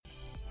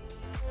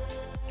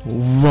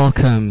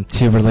Welcome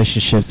to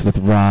Relationships with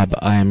Rob.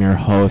 I am your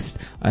host,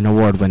 an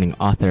award-winning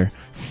author,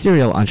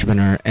 serial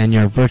entrepreneur, and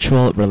your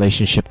virtual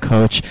relationship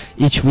coach.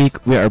 Each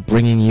week, we are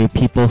bringing you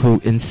people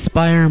who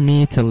inspire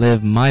me to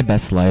live my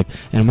best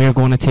life, and we are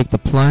going to take the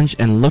plunge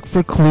and look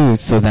for clues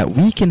so that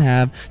we can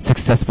have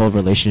successful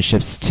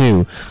relationships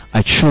too.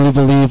 I truly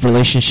believe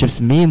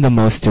relationships mean the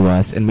most to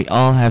us, and we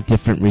all have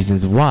different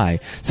reasons why.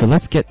 So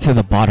let's get to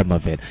the bottom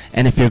of it.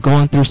 And if you're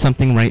going through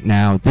something right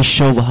now, this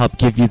show will help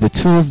give you the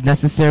tools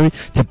necessary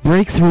to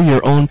break through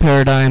your own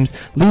paradigms,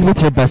 lead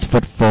with your best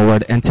foot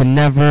forward, and to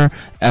never,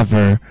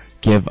 ever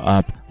give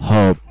up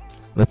hope.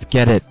 Let's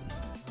get it.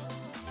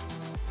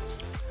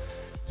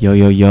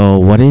 Yo,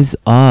 what is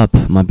up,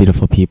 my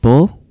beautiful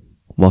people?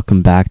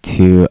 Welcome back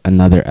to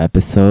another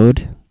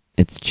episode.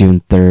 It's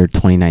June 3rd,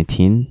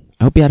 2019.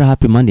 I hope you had a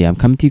happy Monday. I'm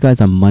coming to you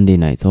guys on Monday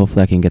night, so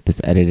hopefully I can get this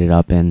edited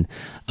up and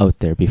out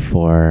there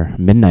before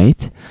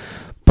midnight.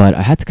 But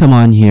I had to come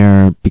on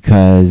here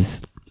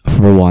because,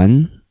 for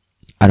one,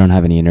 I don't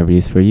have any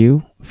interviews for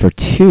you. For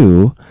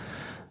two,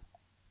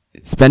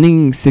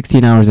 spending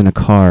 16 hours in a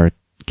car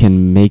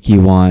can make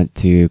you want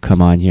to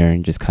come on here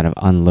and just kind of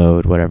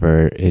unload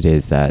whatever it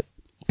is that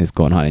is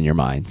going on in your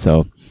mind.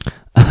 So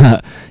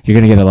you're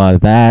going to get a lot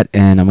of that.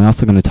 And I'm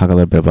also going to talk a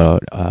little bit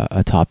about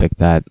a topic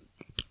that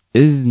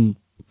is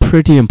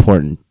pretty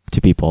important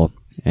to people.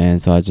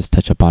 And so I'll just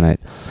touch up on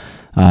it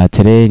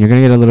today. And you're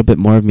going to get a little bit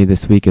more of me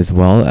this week, as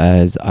well,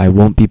 as I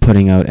won't be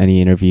putting out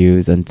any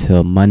interviews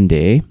until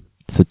Monday.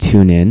 So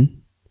tune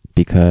in,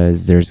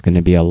 because there's going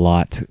to be a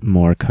lot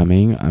more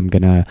coming. I'm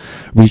going to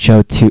reach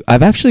out to...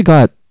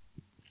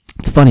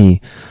 It's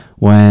funny,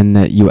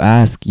 when you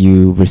ask,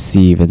 you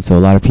receive. And so a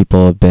lot of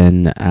people have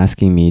been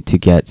asking me to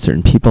get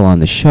certain people on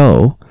the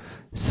show.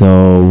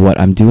 So what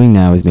I'm doing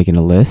now is making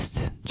a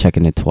list,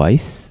 checking it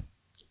twice.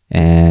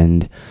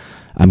 And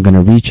I'm going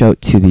to reach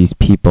out to these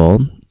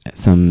people,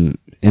 some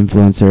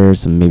influencers,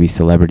 some maybe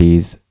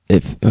celebrities.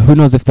 Who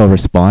knows if they'll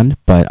respond,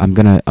 but I'm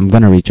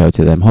gonna reach out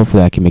to them.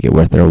 Hopefully I can make it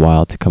worth their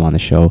while to come on the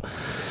show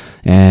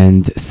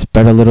and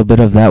spread a little bit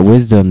of that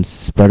wisdom,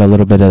 spread a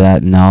little bit of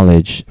that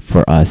knowledge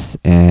for us.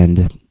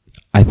 And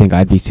I think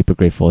I'd be super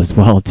grateful as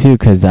well too,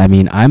 because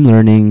I'm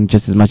learning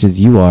just as much as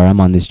you are. I'm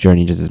on this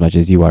journey just as much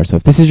as you are. So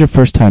if this is your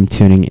first time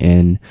tuning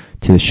in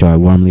to the show, I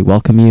warmly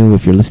welcome you.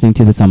 If you're listening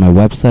to this on my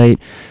website,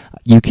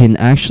 you can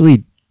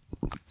actually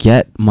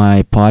get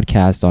my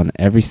podcast on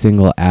every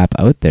single app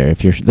out there.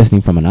 If you're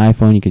listening from an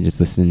iPhone, you can just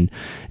listen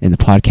in the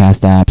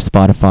podcast app,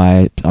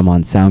 Spotify. I'm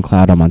on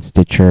SoundCloud. I'm on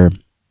Stitcher.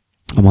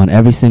 I'm on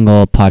every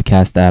single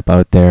podcast app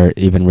out there,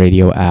 even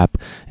radio app.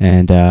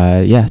 And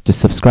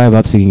just subscribe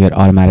up so you can get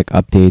automatic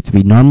updates.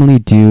 We normally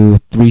do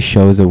 3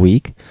 shows a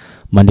week.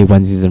 Monday,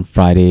 Wednesdays, and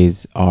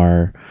Fridays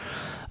are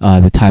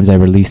the times I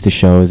release the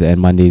shows, and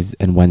Mondays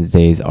and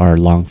Wednesdays are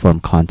long form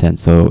content.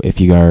 So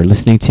if you are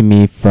listening to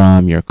me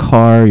from your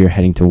car, you're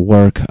heading to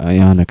work,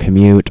 on a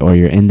commute, or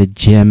you're in the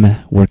gym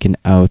working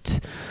out,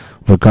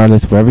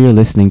 regardless, wherever you're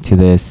listening to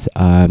this,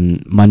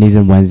 Mondays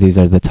and Wednesdays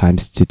are the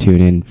times to tune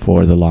in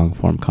for the long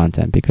form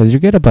content, because you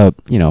get about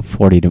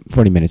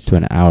 40 minutes to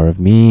an hour of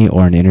me,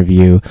 or an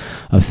interview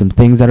of some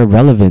things that are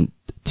relevant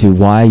to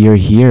why you're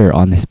here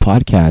on this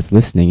podcast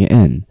listening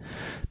in,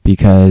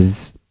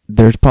 because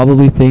there's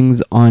probably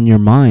things on your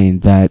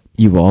mind that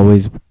you've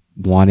always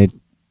wanted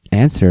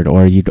answered,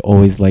 or you'd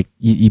always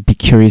you'd be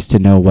curious to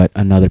know what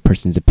another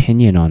person's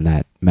opinion on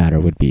that matter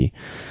would be.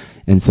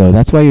 And so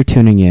that's why you're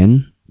tuning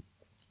in.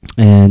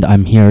 And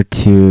I'm here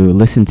to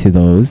listen to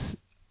those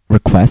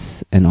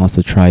requests and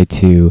also try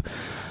to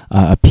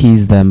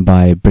appease them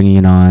by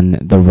bringing on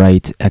the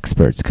right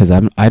experts, because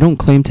I don't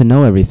claim to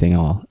know everything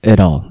at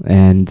all.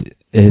 And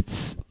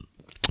it's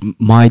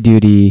my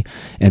duty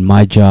and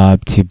my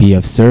job to be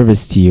of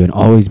service to you and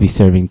always be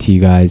serving to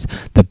you guys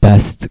the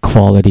best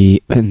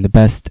quality and the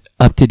best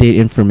up-to-date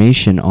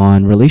information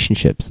on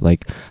relationships,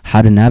 like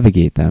how to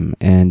navigate them,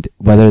 and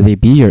whether they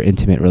be your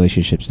intimate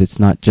relationships. It's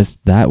not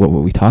just that what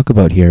we talk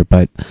about here,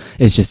 but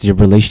it's just your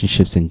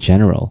relationships in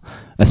general,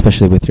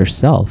 especially with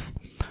yourself.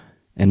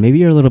 And maybe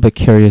you're a little bit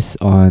curious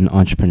on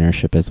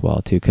entrepreneurship as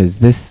well too, because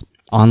this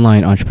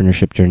online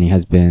entrepreneurship journey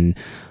has been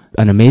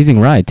an amazing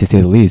ride, to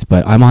say the least.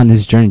 But I'm on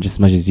this journey just as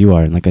much as you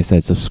are. And like I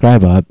said,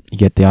 subscribe up, you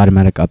get the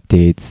automatic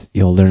updates.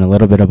 You'll learn a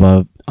little bit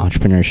about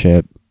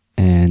entrepreneurship,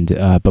 and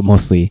but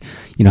mostly,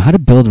 how to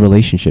build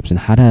relationships and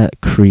how to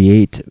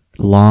create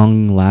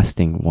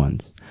long-lasting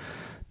ones,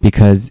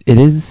 because it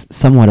is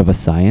somewhat of a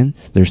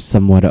science. There's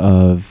somewhat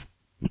of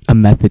a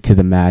method to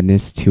the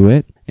madness to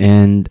it,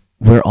 and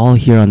we're all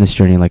here on this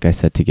journey, like I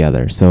said,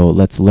 together. So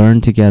let's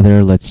learn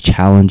together. Let's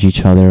challenge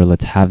each other.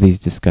 Let's have these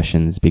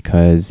discussions,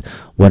 because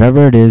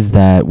whatever it is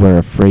that we're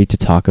afraid to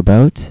talk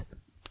about,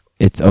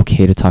 it's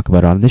okay to talk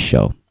about on this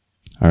show.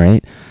 All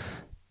right?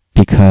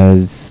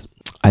 Because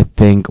I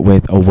think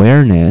with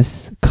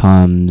awareness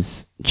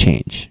comes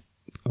change.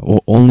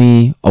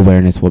 Only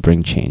awareness will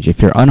bring change.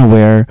 If you're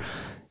unaware,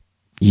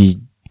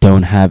 you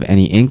don't have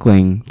any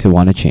inkling to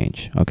want to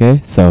change. Okay?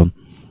 So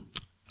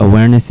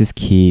awareness is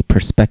key,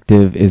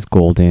 perspective is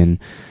golden,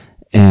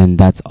 and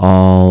that's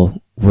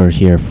all we're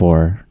here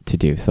for to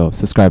do. So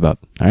subscribe up.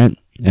 All right.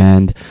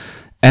 And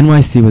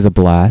NYC was a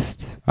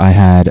blast. I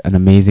had an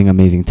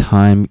amazing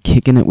time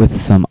kicking it with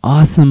some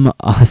awesome,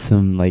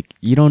 like,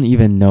 you don't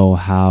even know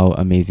how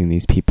amazing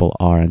these people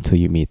are until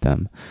you meet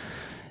them.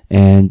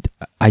 And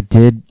I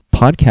did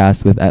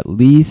podcasts with at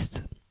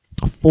least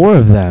 4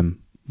 of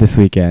them this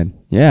weekend.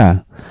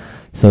 Yeah.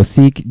 So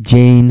Seek,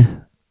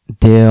 Jane,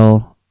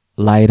 Dale,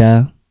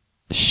 Lyda,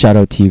 shout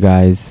out to you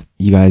guys.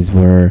 You guys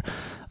were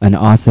an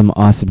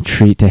awesome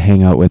treat to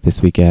hang out with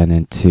this weekend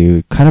and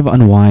to kind of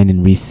unwind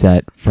and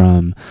reset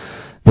from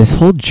this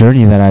whole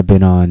journey that I've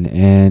been on.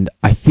 And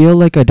I feel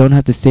like I don't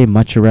have to say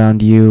much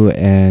around you,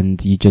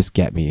 and you just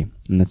get me.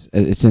 And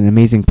it's an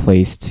amazing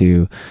place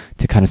to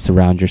kind of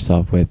surround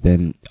yourself with.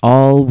 And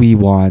all we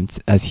want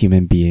as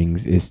human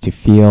beings is to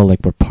feel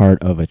like we're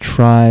part of a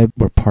tribe,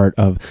 we're part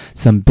of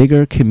some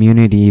bigger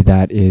community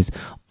that is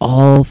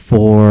all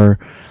for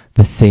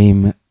the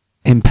same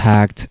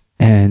impact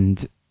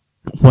and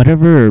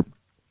whatever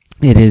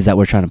it is that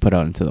we're trying to put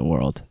out into the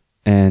world.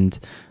 And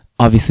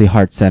obviously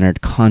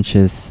heart-centered,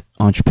 conscious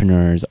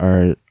entrepreneurs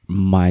are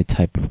my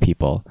type of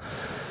people.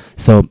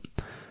 So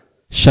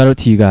shout out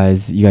to you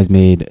guys. You guys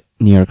made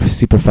New York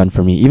super fun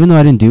for me, even though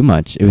I didn't do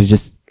much. It was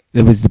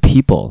the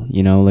people,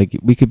 like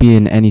we could be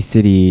in any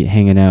city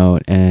hanging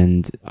out,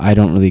 and I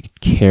don't really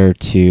care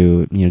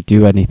to,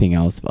 do anything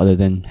else other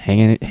than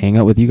hang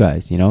out with you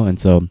guys, and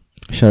so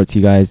shout out to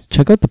you guys.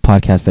 Check out the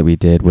podcast that we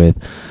did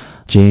with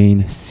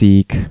Jane,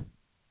 Seek,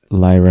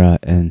 Lyra,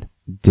 and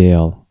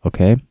Dale.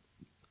 Okay.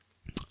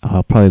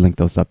 I'll probably link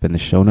those up in the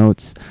show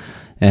notes.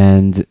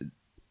 And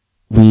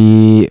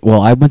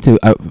I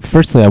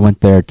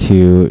went there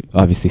to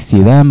obviously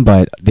see them,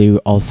 but they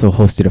also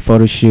hosted a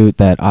photo shoot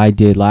that I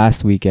did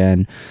last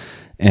weekend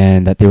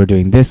and that they were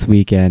doing this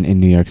weekend in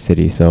New York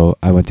City. So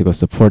I went to go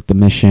support the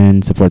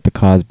mission, support the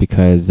cause,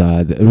 because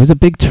it was a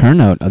big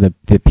turnout.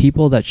 The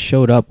people that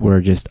showed up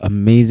were just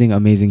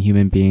amazing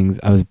human beings.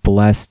 I was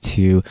blessed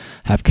to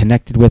have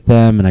connected with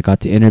them, and I got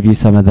to interview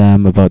some of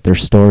them about their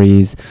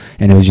stories,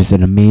 and it was just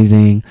an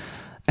amazing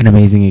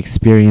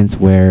experience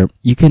where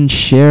you can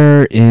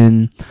share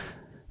in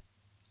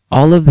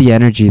all of the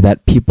energy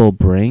that people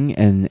bring,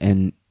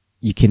 and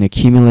you can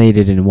accumulate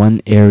it in one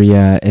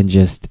area and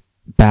just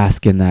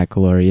bask in that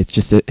glory.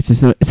 It's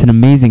an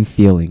amazing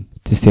feeling,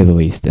 to say the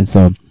least. And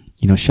so,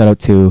 shout out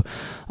to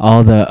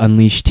all the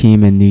Unleashed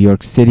team in New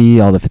York City,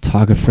 all the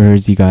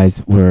photographers. You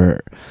guys were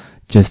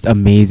just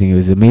amazing. It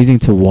was amazing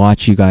to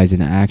watch you guys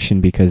in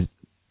action, because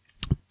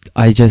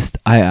I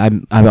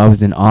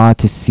was in awe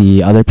to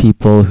see other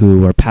people who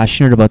were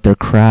passionate about their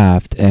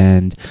craft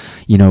and,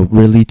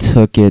 really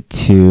took it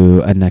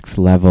to a next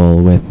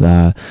level with,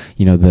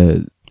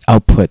 the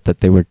output that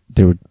they were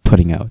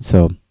putting out.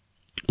 So,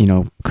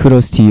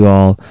 kudos to you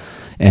all,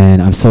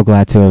 and I'm so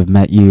glad to have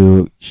met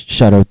you.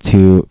 Shout out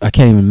to, I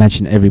can't even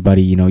mention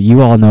everybody,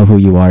 you all know who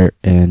you are,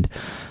 and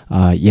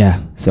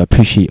so I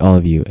appreciate all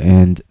of you.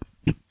 And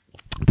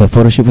the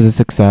photo shoot was a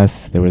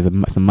success. There was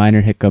some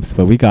minor hiccups,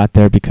 but we got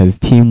there because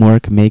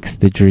teamwork makes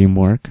the dream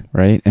work,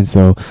 right? And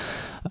so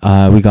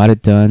we got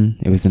it done.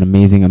 It was an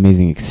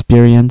amazing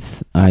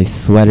experience. I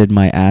sweated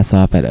my ass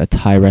off at a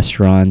Thai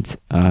restaurant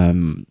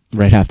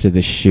right after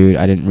the shoot.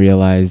 I didn't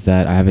realize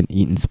that I haven't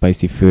eaten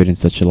spicy food in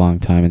such a long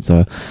time. And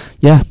so,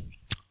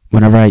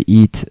 whenever I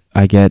eat,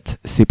 I get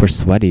super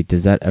sweaty.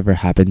 Does that ever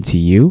happen to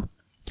you?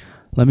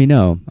 Let me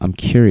know. I'm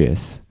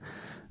curious.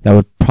 That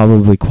would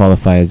probably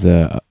qualify as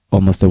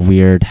almost a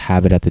weird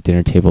habit at the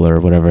dinner table,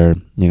 or whatever,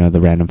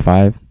 the random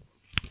 5.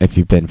 If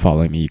you've been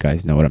following me, you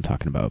guys know what I'm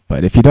talking about.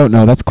 But if you don't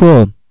know, that's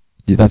cool.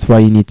 That's why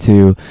you need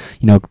to,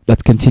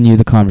 let's continue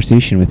the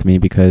conversation with me,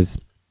 because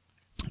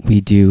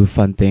we do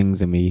fun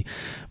things and we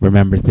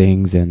remember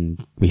things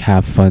and we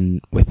have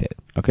fun with it.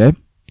 Okay.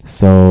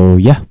 So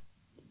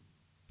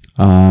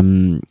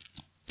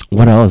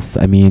what else?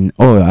 I mean,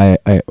 I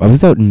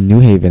was out in New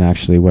Haven,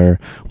 actually, where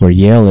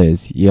Yale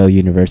is, Yale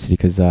University,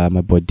 because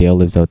my boy Dale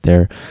lives out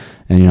there,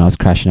 and I was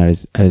crashing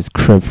at his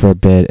crib for a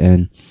bit,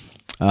 and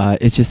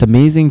it's just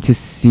amazing to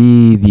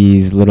see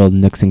these little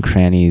nooks and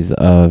crannies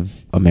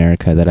of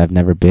America that I've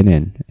never been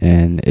in,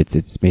 and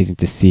it's amazing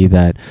to see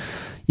that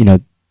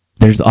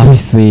there's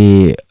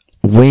obviously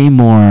way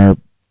more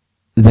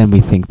than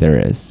we think there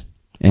is,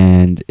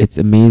 and it's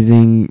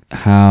amazing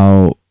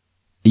how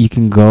you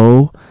can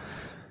go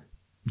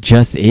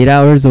just 8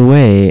 hours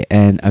away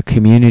and a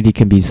community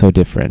can be so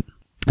different,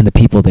 and the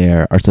people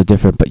there are so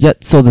different, but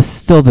yet still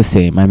the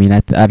same. I mean,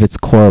 at its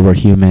core, we're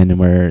human,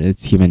 and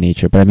it's human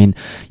nature. But I mean,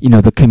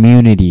 the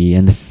community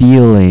and the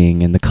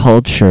feeling and the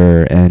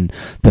culture and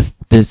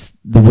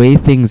the way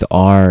things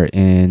are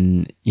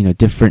in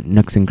different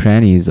nooks and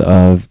crannies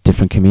of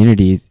different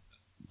communities,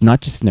 not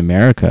just in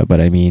America,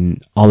 but I mean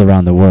all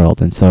around the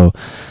world. And so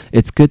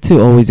it's good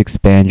to always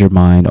expand your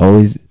mind,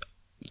 always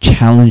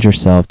challenge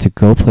yourself to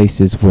go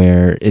places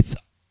where it's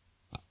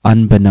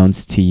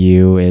unbeknownst to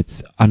you,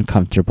 it's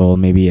uncomfortable,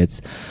 maybe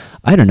it's,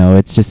 I don't know,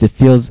 it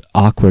feels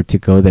awkward to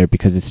go there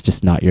because it's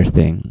just not your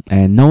thing.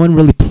 And no one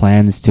really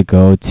plans to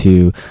go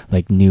to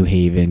like New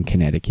Haven,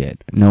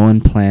 Connecticut. No one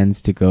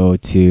plans to go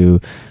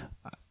to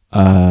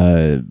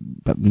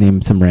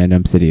name some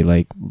random city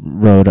like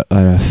Rhode.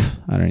 I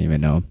don't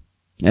even know.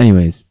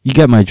 Anyways, you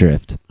get my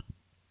drift.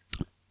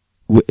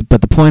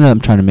 But the point I'm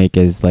trying to make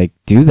is like,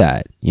 do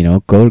that.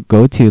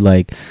 Go to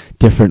like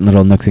different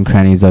little nooks and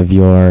crannies of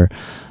your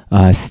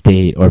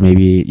state, or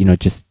maybe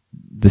just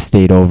the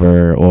state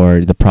over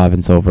or the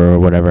province over or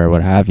whatever,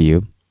 what have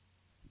you,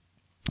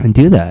 and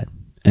do that.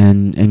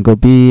 And go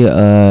be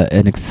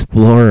an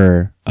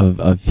explorer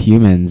of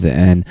humans,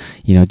 and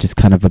just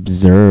kind of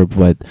observe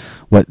what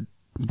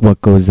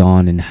goes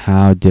on and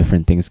how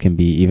different things can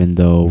be, even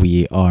though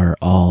we are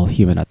all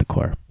human at the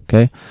core.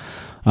 Okay,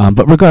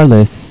 but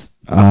regardless,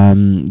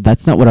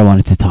 that's not what I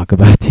wanted to talk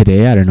about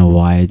today. I don't know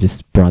why I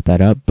just brought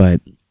that up,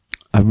 but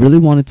I really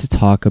wanted to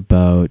talk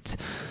about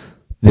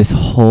this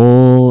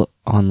whole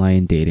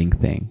online dating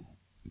thing,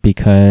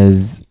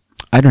 because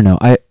I don't know,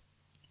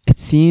 it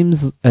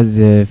seems as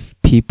if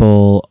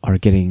people are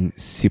getting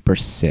super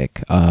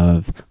sick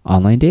of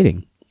online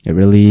dating. It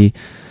really,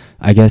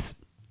 I guess,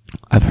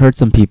 I've heard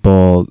some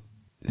people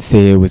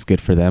say it was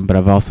good for them, but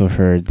I've also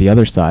heard the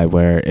other side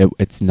where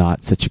it's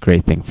not such a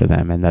great thing for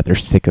them, and that they're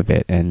sick of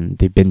it, and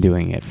they've been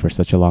doing it for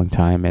such a long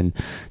time and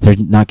they're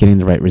not getting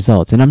the right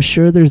results. And I'm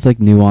sure there's like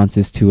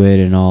nuances to it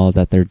and all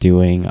that they're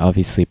doing.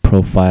 Obviously,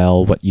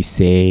 profile, what you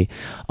say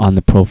on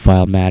the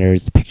profile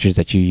matters. The pictures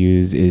that you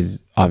use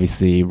is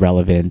obviously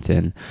relevant,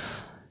 and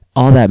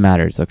all that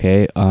matters.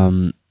 Okay.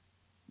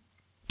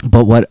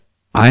 But what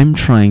I'm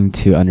trying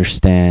to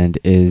understand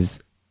is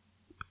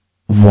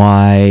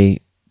why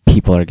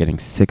people are getting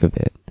sick of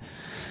it.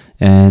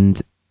 And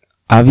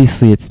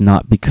obviously it's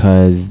not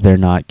because they're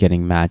not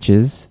getting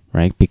matches,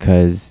 right?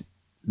 Because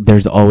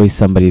there's always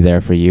somebody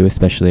there for you,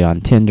 especially on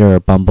Tinder or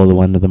Bumble,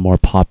 one of the more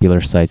popular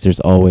sites. There's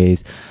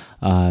always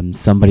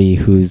somebody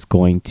who's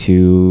going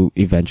to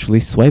eventually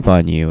swipe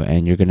on you,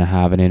 and you're going to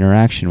have an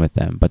interaction with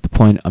them. But the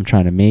point I'm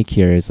trying to make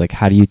here is like,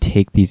 how do you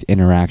take these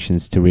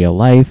interactions to real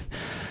life,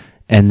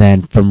 and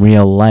then from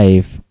real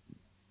life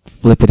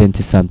flip it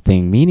into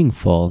something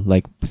meaningful?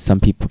 Like,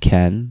 some people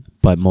can,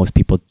 but most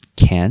people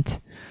can't.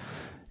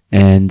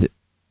 And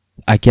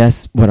I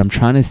guess what I'm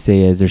trying to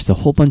say is there's a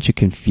whole bunch of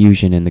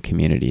confusion in the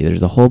community.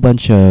 There's a whole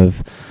bunch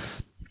of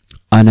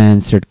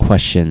unanswered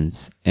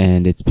questions,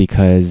 and it's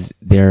because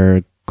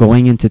they're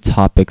going into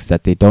topics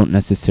that they don't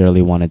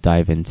necessarily want to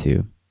dive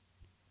into.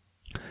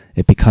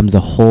 It becomes a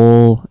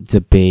whole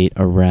debate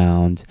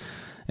around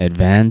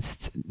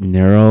advanced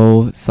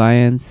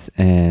neuroscience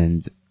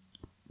and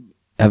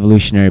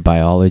evolutionary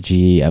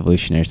biology,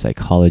 evolutionary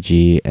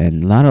psychology,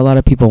 and not a lot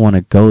of people want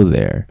to go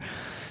there.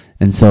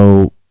 And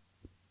so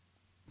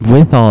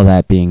with all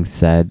that being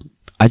said,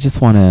 I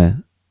just want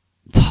to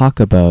talk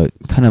about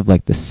kind of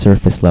like the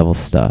surface level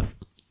stuff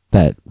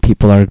that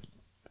people are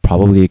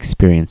probably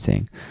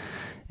experiencing.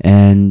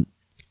 And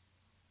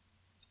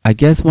I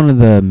guess one of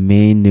the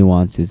main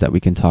nuances that we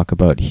can talk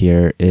about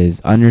here is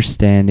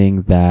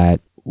understanding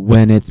that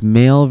when it's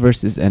male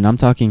versus, and I'm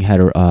talking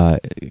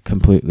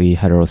completely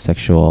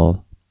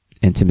heterosexual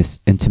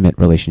intimate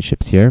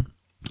relationships here,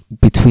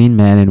 between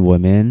men and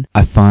women,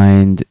 I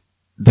find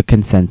the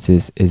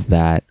consensus is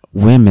that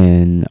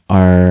women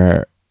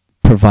are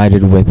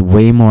provided with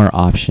way more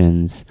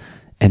options,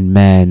 and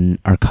men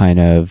are kind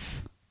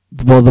of,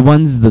 well,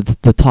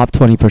 the top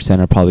 20%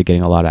 are probably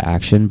getting a lot of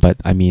action,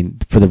 but I mean,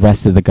 for the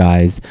rest of the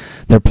guys,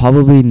 they're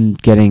probably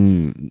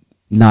getting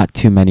not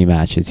too many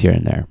matches here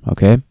and there,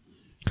 okay?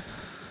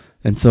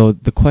 And so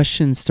the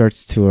question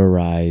starts to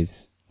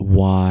arise,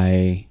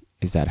 why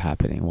is that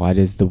happening? Why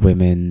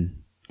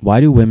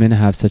do women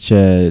have such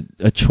a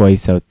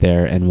choice out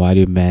there, and why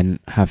do men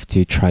have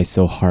to try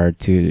so hard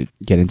to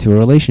get into a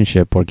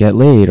relationship or get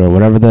laid, or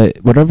whatever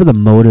the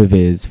motive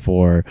is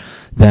for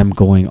them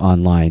going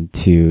online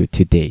to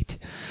date?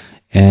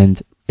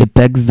 And it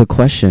begs the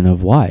question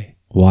of why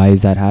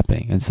is that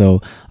happening? And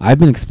so I've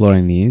been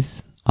exploring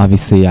these.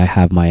 Obviously I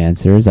have my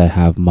answers, I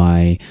have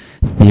my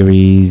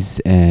theories,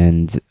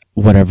 and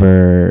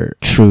whatever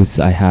truths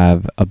I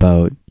have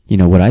about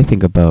what I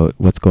think about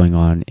what's going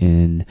on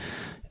in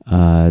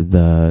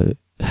the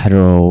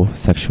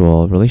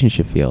heterosexual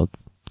relationship field.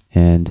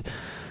 And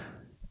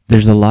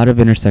there's a lot of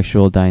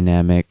intersexual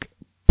dynamic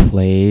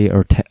play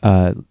or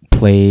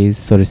plays,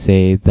 so to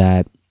say,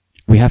 that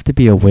we have to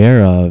be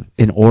aware of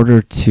in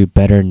order to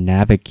better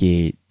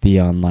navigate the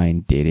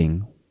online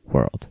dating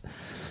world.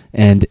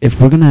 And if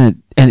we're gonna,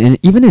 and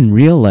even in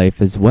real life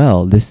as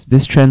well, this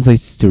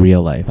translates to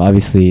real life.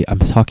 Obviously, I'm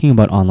talking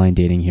about online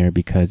dating here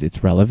because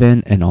it's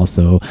relevant, and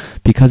also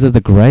because of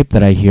the gripe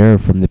that I hear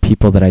from the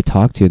people that I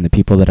talk to and the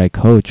people that I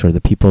coach, or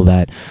the people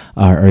that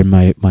are in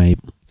my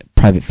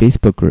private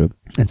Facebook group.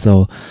 And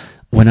so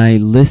when I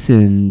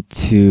listen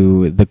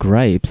to the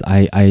gripes,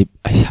 I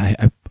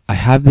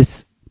have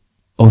this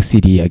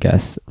OCD, I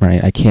guess,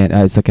 right? I can't,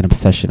 it's like an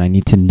obsession. I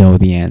need to know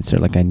the answer.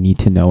 Like, I need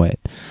to know it,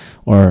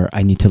 or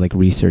I need to like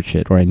research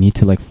it, or I need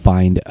to like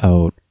find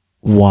out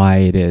why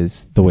it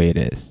is the way it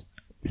is.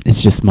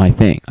 It's just my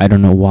thing. I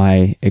don't know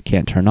why it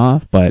can't turn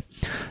off, but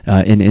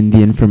in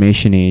the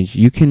information age,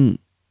 you can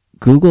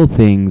Google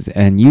things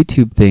and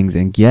YouTube things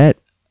and get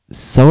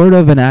sort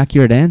of an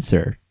accurate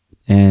answer.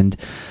 And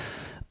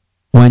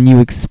when you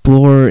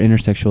explore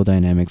intersexual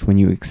dynamics, when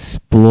you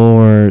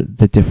explore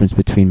the difference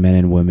between men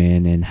and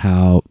women and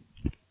how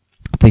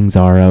things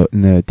are out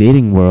in the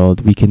dating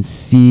world, we can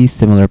see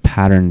similar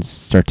patterns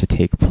start to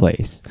take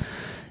place.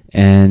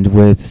 And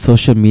with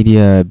social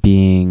media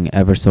being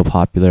ever so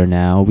popular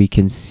now, we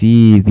can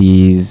see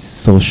these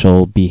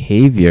social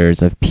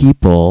behaviors of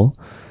people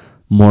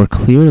more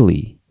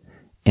clearly.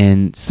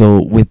 And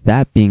so with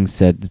that being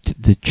said,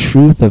 the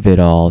truth of it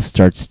all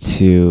starts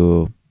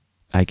to,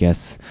 I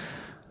guess,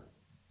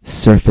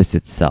 surface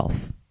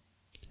itself.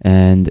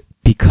 And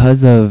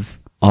because of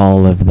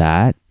all of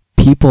that,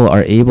 people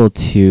are able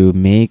to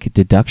make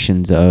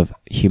deductions of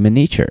human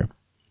nature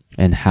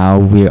and how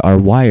we are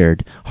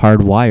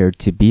hardwired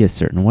to be a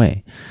certain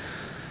way.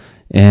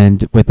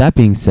 And with that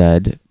being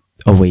said,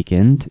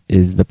 Awakened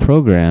is the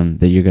program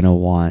that you're going to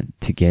want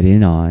to get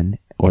in on,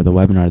 or the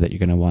webinar that you're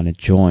going to want to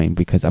join,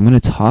 because I'm going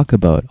to talk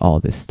about all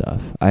this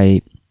stuff.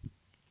 I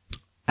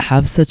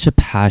have such a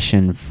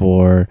passion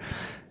for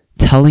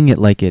telling it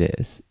like it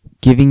is,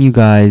 giving you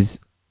guys,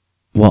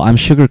 well, I'm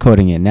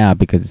sugarcoating it now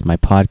because it's my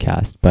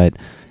podcast, but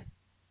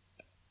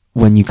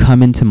when you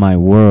come into my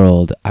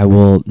world, I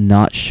will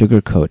not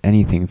sugarcoat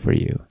anything for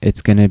you.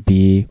 It's going to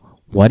be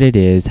what it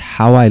is,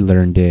 how I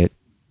learned it,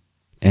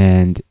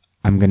 and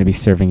I'm going to be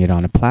serving it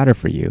on a platter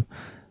for you,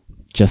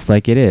 just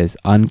like it is,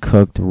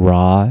 uncooked,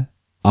 raw,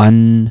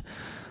 unharmed.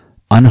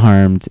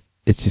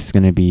 It's just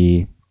going to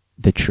be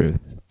the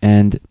truth.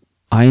 And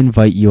I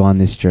invite you on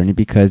this journey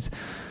because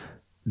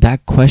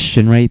that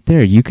question right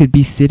there, you could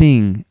be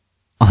sitting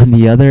on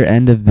the other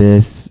end of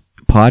this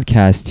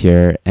podcast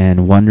here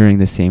and wondering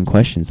the same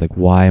questions, like,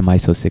 why am I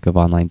so sick of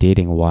online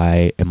dating?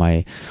 Why am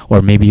I,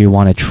 or maybe you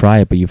want to try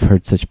it, but you've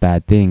heard such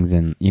bad things,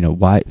 and you know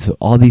why. So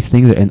all these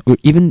things are, and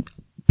even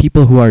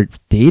people who are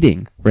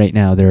dating right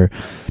now, they're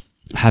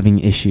having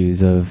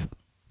issues of,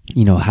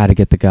 you know, how to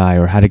get the guy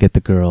or how to get the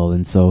girl.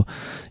 And so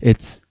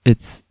it's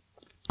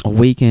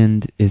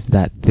Awakened is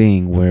that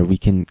thing where we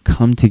can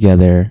come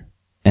together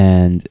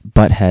and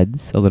butt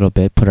heads a little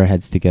bit, put our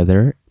heads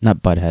together,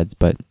 not butt heads,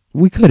 but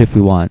we could, if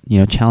we want, you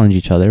know, challenge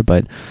each other,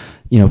 but,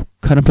 you know,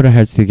 kind of put our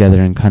heads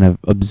together and kind of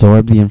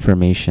absorb the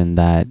information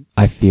that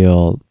I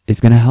feel is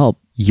going to help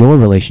your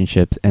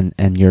relationships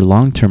and your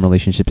long-term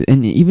relationships,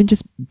 and even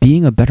just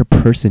being a better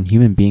person,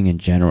 human being in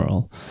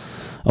general.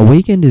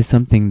 Awakened is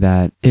something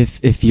that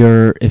if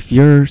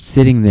you're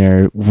sitting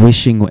there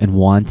wishing and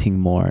wanting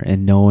more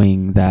and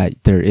knowing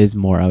that there is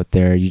more out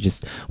there, you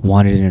just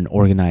want it in an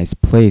organized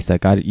place.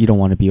 Like you don't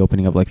want to be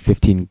opening up like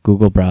 15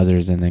 Google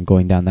browsers and then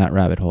going down that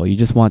rabbit hole. You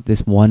just want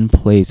this one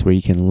place where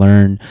you can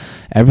learn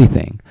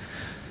everything.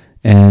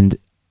 And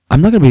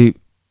I'm not going to be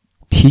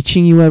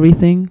teaching you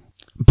everything,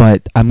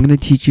 but I'm going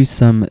to teach you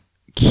some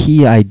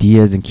key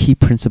ideas and key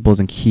principles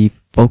and key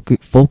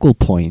focal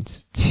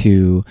points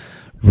to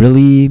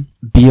really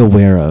be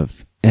aware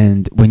of.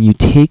 And when you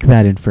take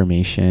that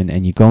information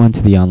and you go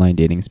into the online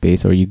dating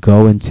space, or you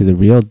go into the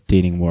real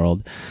dating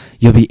world,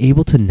 you'll be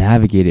able to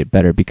navigate it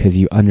better because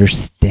you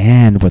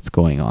understand what's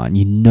going on.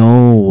 You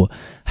know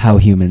how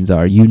humans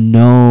are. You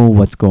know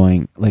what's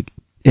going, like,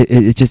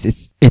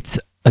 it's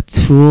a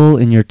tool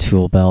in your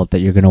tool belt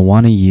that you're going to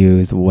want to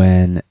use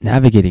when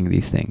navigating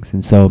these things.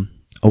 And so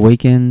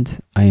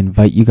Awakened, I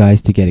invite you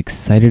guys to get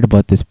excited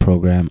about this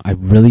program. I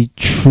really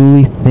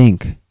truly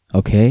think,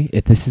 okay,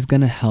 if this is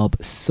going to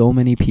help so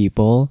many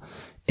people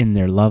in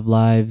their love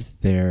lives,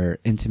 their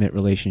intimate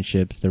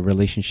relationships, their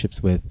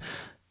relationships with,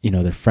 you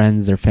know, their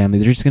friends, their family,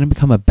 they're just going to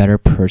become a better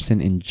person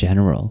in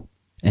general.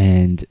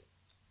 And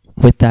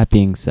with that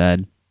being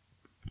said,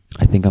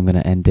 I think I'm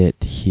going to end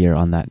it here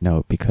on that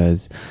note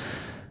because,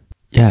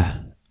 yeah,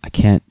 I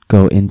can't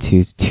go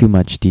into too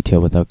much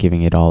detail without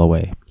giving it all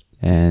away.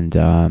 And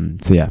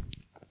so, yeah,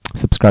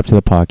 subscribe to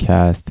the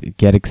podcast,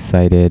 get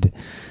excited.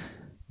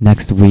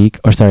 Next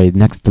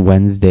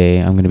Wednesday,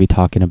 I'm going to be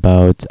talking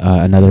about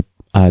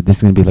this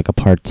is going to be like a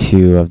part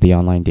 2 of the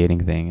online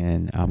dating thing.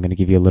 And I'm going to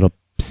give you a little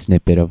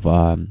snippet of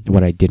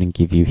what I didn't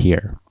give you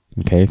here.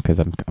 Okay. Cause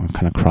I'm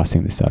kind of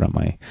crossing this out on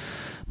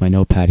my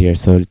notepad here.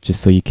 So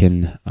just so you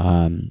can,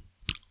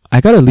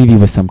 I got to leave you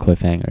with some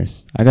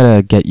cliffhangers. I got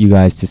to get you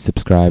guys to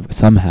subscribe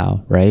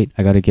somehow, right?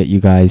 I got to get you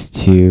guys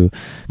to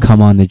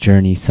come on the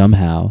journey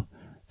somehow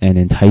and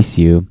entice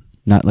you,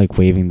 not like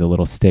waving the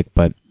little stick,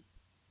 but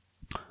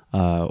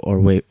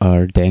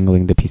or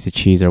dangling the piece of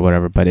cheese or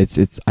whatever, but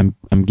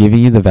I'm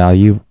giving you the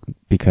value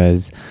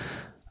because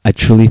I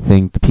truly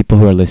think the people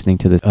who are listening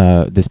to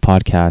this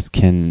podcast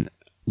can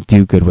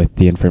do good with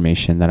the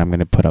information that I'm going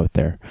to put out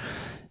there.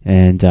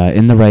 And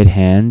in the right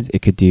hands,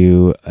 it could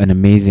do an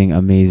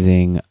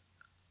amazing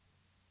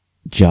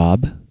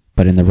job,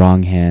 but in the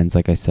wrong hands,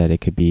 like I said,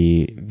 it could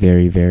be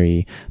very,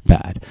 very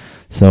bad.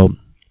 So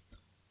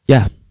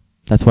yeah,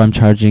 that's why I'm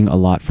charging a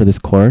lot for this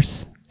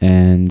course,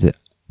 and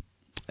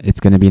it's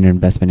going to be an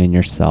investment in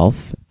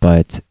yourself,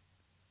 but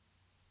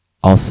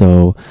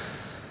also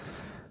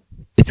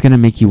it's going to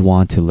make you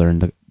want to learn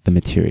the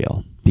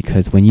material,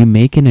 because when you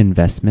make an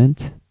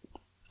investment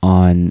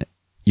on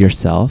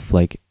yourself,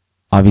 like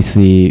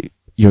obviously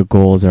your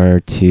goals are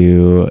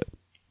to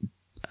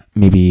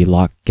maybe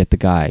get the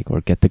guy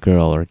or get the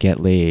girl or get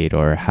laid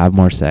or have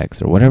more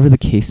sex or whatever the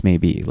case may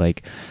be,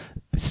 like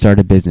start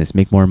a business,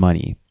 make more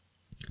money,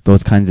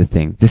 those kinds of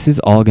things. This is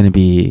all going to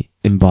be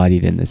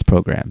embodied in this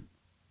program.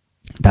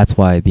 That's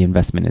why the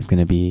investment is going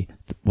to be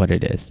what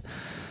it is.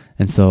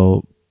 And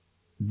so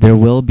there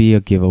will be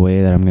a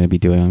giveaway that I'm going to be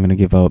doing. I'm going to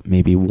give out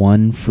maybe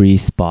one free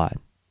spot.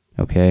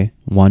 Okay,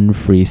 one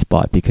free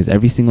spot, because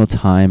every single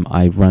time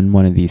I run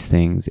one of these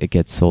things, it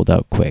gets sold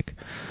out quick.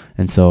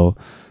 And so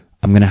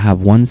I'm going to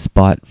have one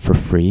spot for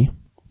free.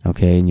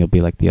 Okay, and you'll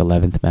be like the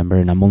 11th member,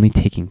 and I'm only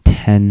taking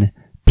 10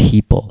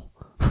 people.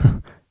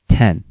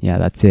 10. Yeah,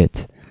 that's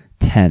it.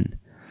 10.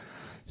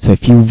 So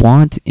if you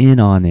want in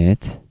on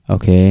it,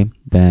 okay,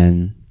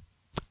 then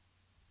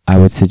I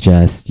would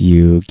suggest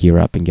you gear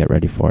up and get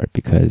ready for it,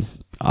 because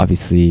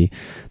obviously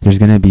there's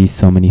going to be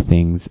so many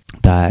things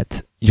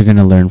that you're going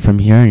to learn from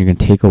here, and you're going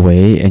to take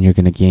away, and you're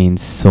going to gain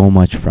so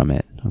much from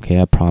it.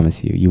 Okay, I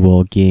promise you, you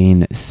will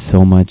gain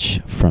so much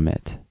from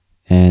it.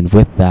 And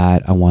with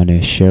that, I want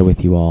to share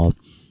with you all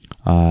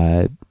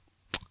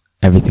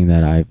everything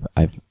that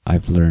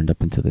I've learned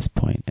up until this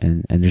point.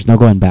 And there's no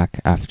going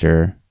back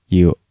after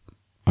you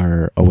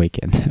are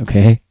awakened.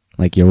 Okay,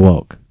 like you're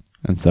woke.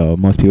 And so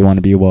most people want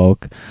to be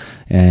woke,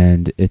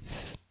 and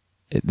this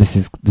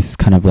is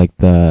kind of like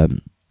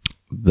the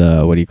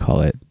what do you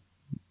call it?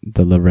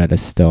 The Loretta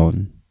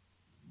Stone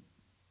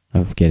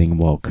of getting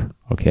woke.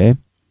 Okay.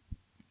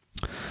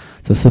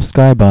 So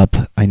subscribe up.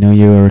 I know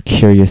you're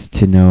curious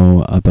to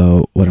know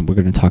about what we're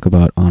going to talk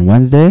about on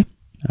Wednesday.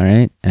 All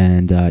right.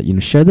 And,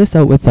 share this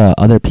out with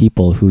other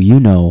people who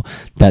you know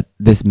that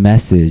this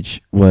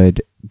message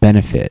would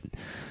benefit,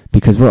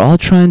 because we're all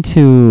trying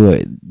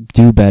to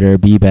do better,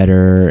 be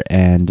better,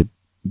 and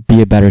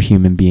be a better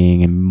human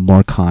being and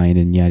more kind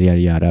and yada, yada,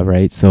 yada.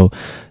 Right. So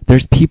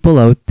there's people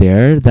out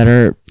there that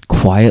are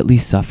quietly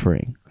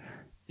suffering,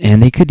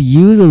 and they could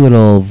use a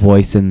little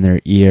voice in their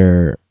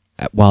ear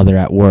while they're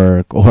at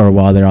work or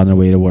while they're on their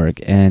way to work,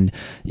 and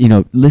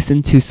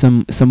listen to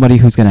somebody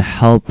who's going to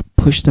help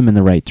push them in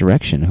the right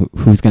direction,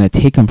 who's going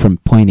to take them from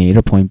point A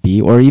to point B,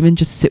 or even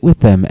just sit with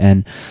them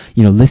and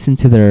listen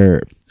to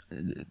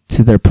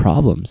their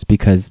problems,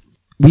 because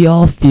we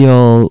all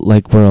feel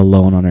like we're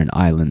alone on an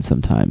island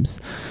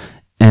sometimes,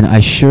 and I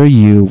assure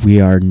you we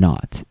are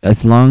not,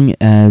 as long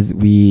as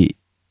we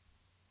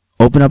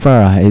open up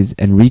our eyes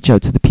and reach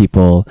out to the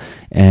people,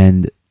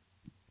 and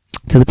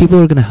to the people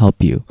who are going to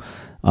help you,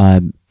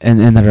 and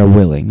that are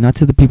willing, not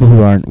to the people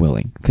who aren't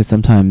willing, because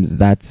sometimes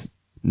that's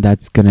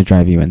going to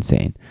drive you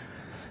insane.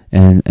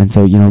 And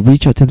so,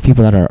 reach out to the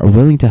people that are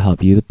willing to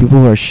help you, the people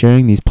who are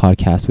sharing these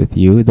podcasts with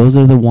you. Those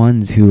are the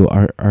ones who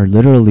are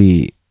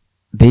literally,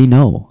 they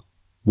know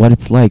what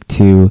it's like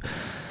to,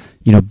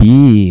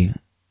 be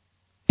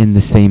in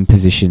the same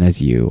position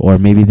as you, or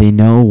maybe they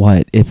know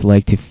what it's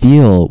like to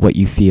feel what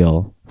you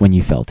feel when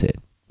you felt it.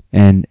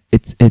 And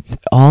it's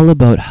all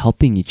about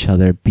helping each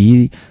other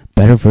be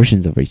better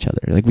versions of each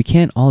other. Like, we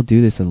can't all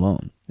do this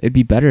alone. It'd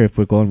be better if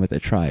we're going with a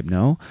tribe,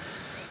 no?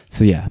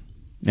 So yeah.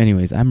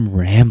 Anyways, I'm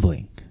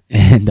rambling,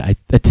 and I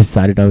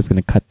decided I was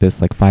going to cut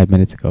this like 5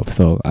 minutes ago.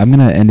 So I'm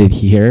going to end it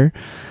here.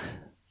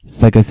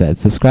 It's like I said,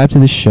 subscribe to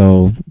the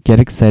show. Get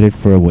excited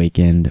for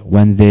Awakened.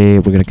 Wednesday,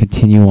 we're going to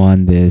continue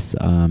on this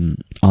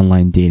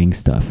online dating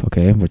stuff,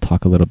 okay? We'll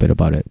talk a little bit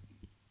about it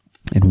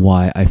and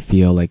why I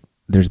feel like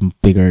there's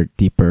bigger,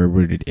 deeper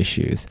rooted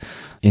issues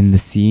in the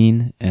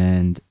scene,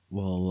 and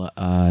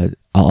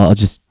I'll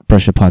just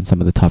brush upon some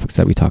of the topics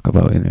that we talk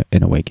about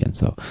in Awaken.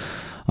 So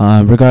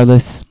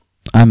regardless,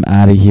 I'm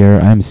out of here.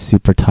 I'm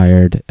super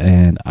tired,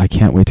 and I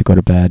can't wait to go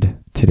to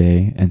bed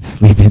today and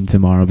sleep in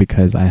tomorrow,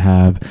 because I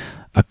have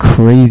a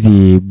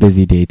crazy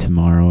busy day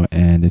tomorrow,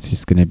 and it's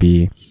just going to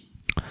be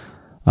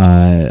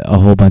a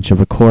whole bunch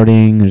of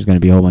recording. There's going to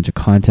be a whole bunch of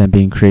content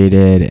being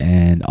created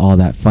and all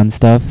that fun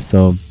stuff.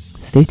 So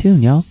stay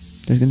tuned, y'all.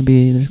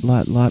 There's a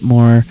lot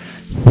more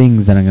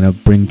things that I'm going to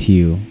bring to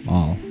you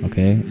all.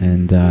 Okay.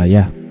 And,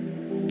 yeah,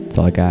 that's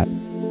all I got.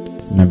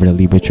 Just remember to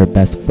lead with your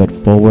best foot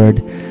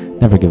forward.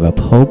 Never give up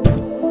hope.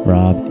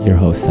 Rob, your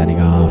host, signing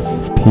off.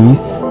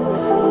 Peace.